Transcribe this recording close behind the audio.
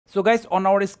So guys, on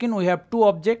our screen we have two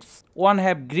objects. One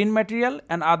have green material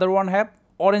and other one have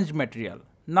orange material.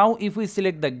 Now if we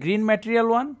select the green material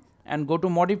one and go to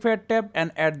modifier tab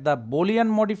and add the Boolean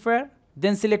modifier,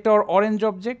 then select our orange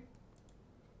object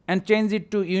and change it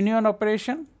to union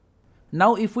operation.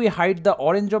 Now if we hide the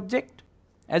orange object,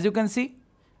 as you can see,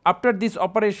 after this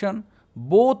operation,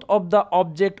 both of the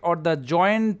object or the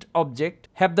joint object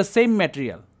have the same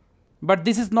material. But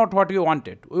this is not what we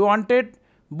wanted. We wanted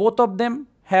both of them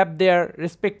have their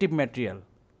respective material.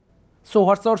 So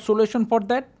what's our solution for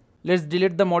that? Let's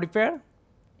delete the modifier,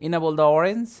 enable the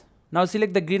orange. Now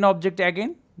select the green object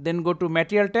again, then go to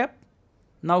material tab.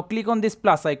 Now click on this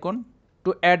plus icon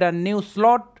to add a new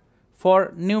slot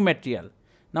for new material.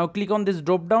 Now click on this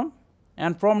drop down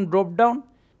and from drop down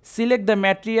select the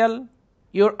material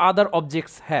your other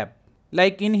objects have,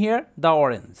 like in here the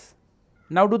orange.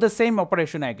 Now do the same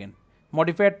operation again.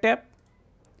 Modifier tab,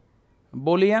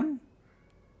 Boolean,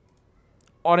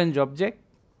 orange object,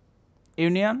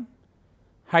 union,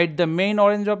 hide the main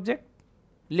orange object.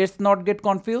 Let's not get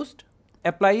confused.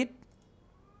 Apply it.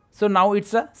 So now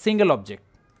it's a single object.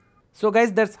 So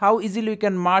guys, that's how easily we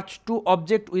can merge two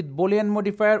objects with Boolean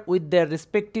modifier with their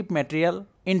respective material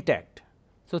intact.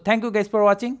 So thank you guys for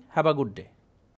watching. Have a good day.